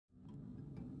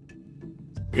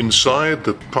Inside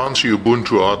the Phansi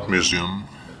Ubuntu Art Museum,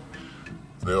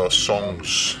 there are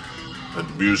songs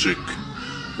and music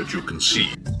that you can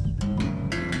see.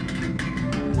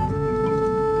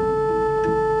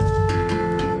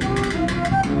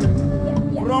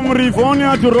 From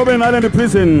Rivonia to Robben Island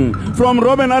Prison, from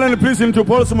Robben Island Prison to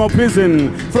Portsmouth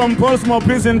Prison, from Portsmouth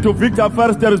Prison to Victor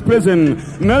Verster's Prison,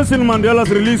 Nelson Mandela's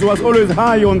release was always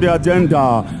high on the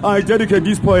agenda. I dedicate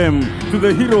this poem to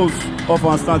the heroes of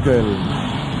our struggle.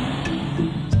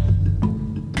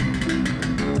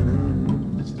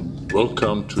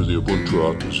 Welcome to the Ubuntu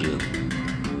Art Museum,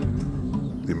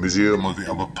 the museum of the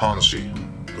Phansi,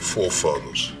 the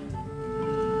forefathers.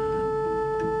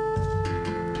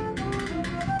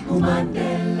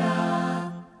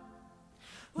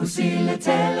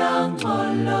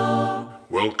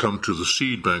 Welcome to the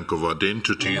seed bank of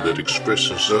identity that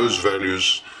expresses those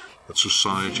values that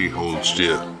society holds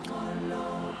dear.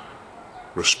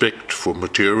 Respect for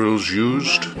materials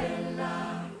used,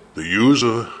 the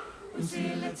user,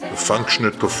 the function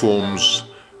it performs,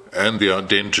 and the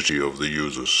identity of the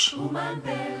users.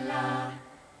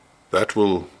 That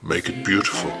will make it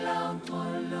beautiful.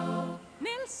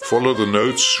 Follow the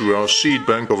notes through our seed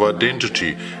bank of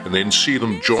identity and then see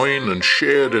them join and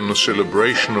shared in the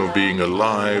celebration of being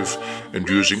alive and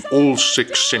using all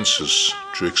 6 senses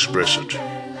to express it.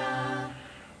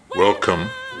 Welcome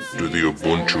to the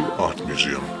Ubuntu Art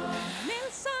Museum.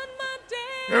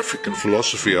 African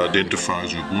philosophy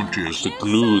identifies Ubuntu as the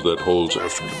glue that holds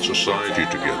African society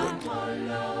together.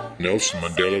 Nelson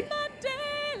Mandela,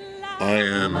 I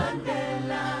am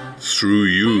through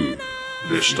you,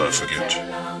 lest I forget.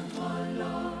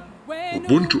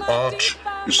 Ubuntu art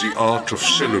is the art of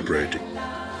celebrating,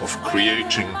 of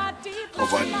creating,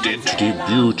 of identity,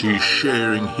 beauty,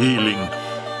 sharing, healing.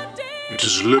 It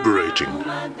is liberating.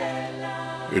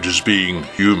 It is being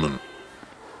human.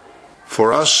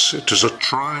 For us, it is a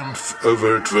triumph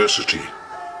over adversity,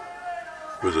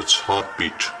 with its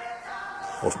heartbeat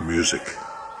of music.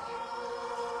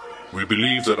 We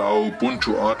believe that our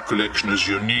Ubuntu art collection is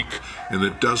unique and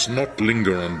it does not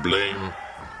linger on blame,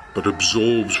 but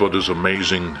absorbs what is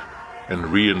amazing and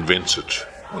reinvents it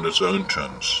on its own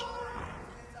terms.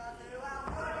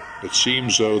 It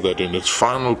seems, though, that in its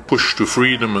final push to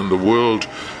freedom and the world,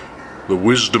 the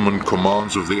wisdom and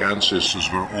commands of the ancestors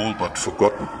were all but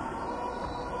forgotten.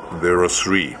 There are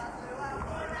 3.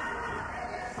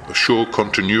 Assure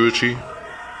continuity,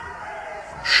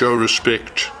 show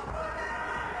respect,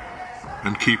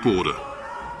 and keep order.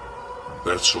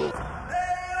 That's all.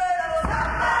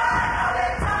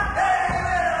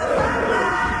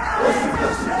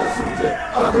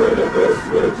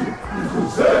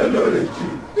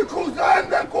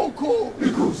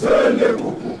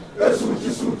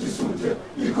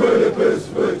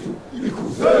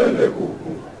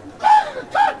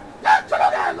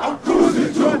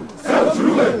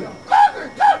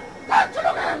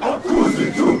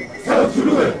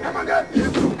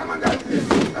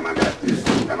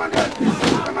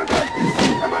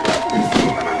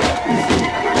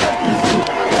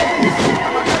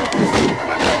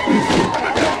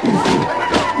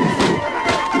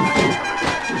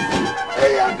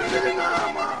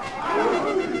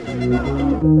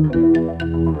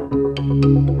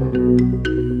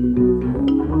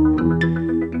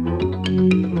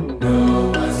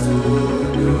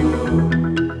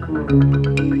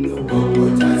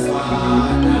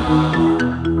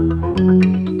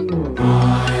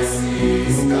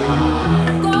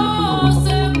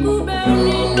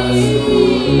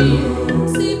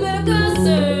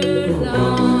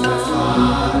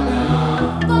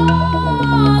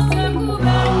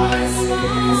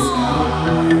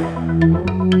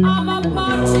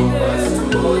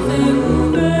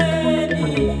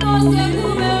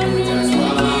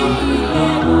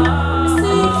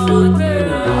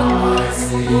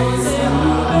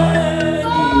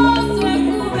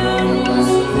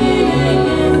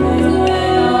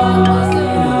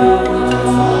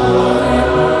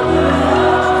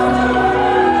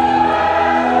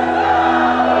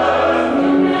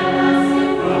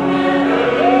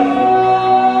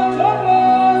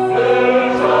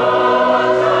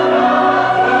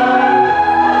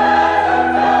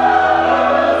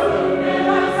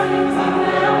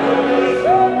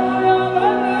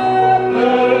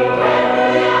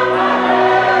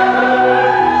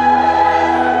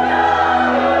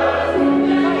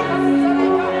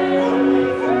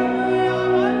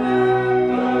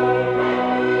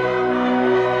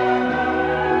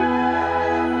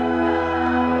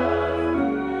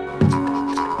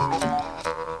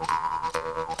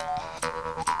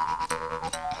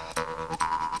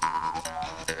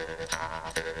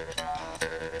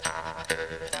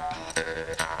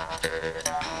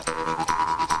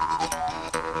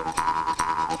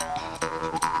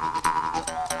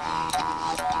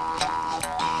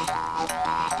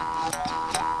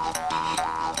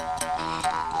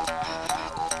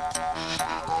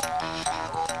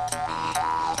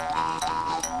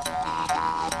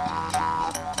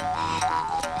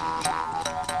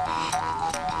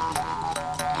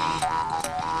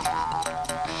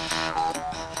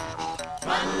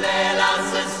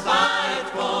 Mandela's fight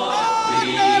for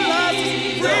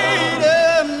freedom.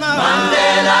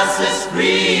 Mandela's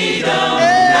freedom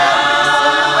now.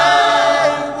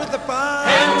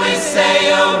 And we say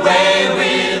away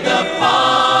with the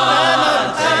apartheid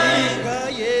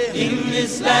in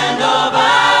this land of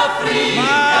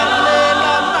Africa.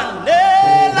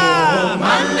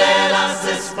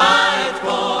 Mandela's fight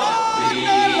for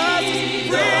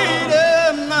freedom.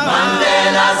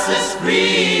 Mandela's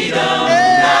freedom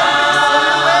now.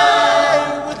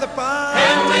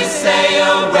 And we say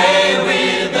away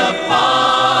with the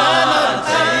apartheid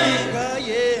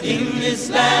in this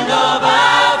land of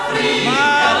Africa.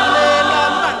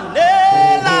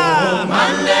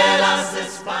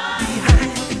 Mandela's fight.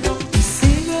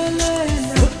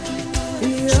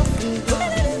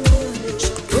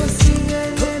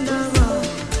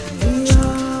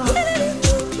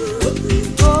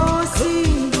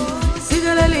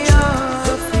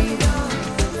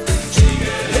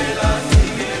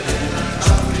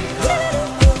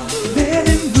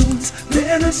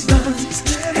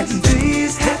 And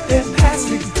days have been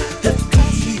passing. The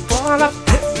people of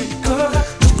Africa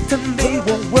looked and they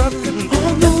were working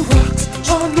on the rocks,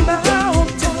 on the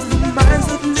mountains, the mines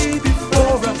that lay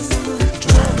before us.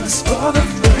 Drums for the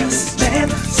first man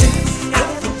singing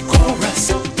out the chorus.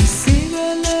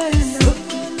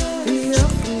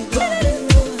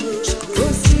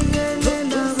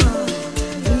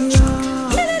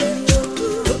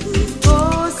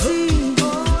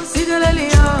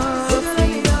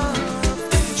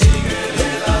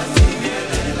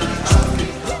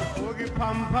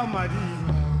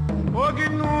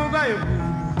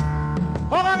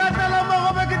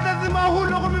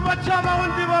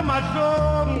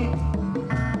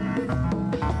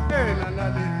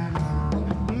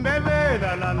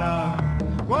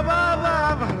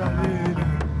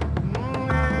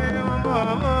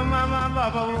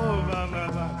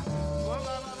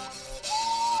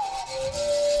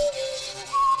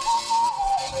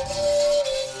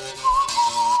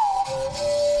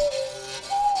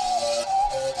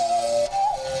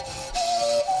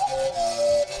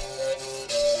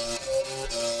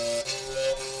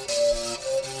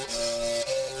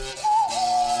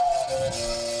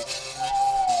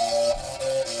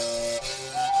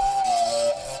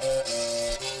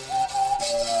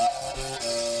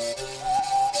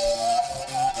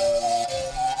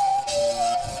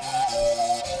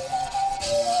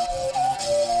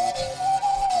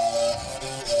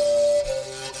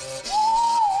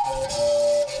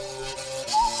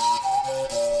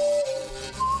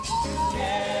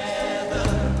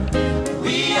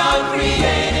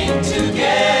 Creating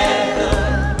together,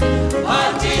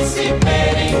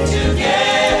 participating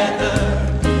together,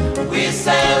 we're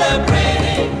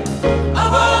celebrating a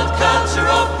world culture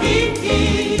of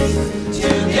peace.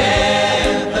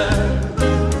 Together,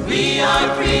 we are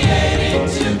creating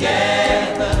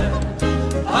together,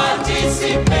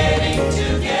 participating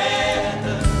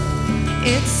together.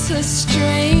 It's a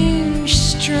strange,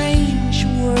 strange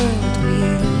world we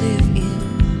live in,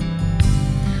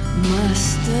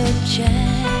 Master Jack.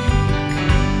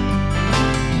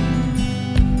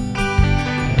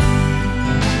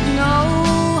 No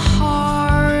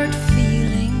hard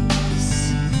feelings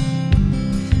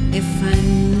if I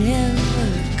never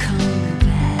come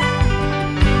back.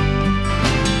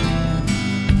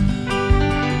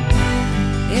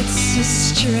 It's a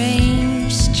strange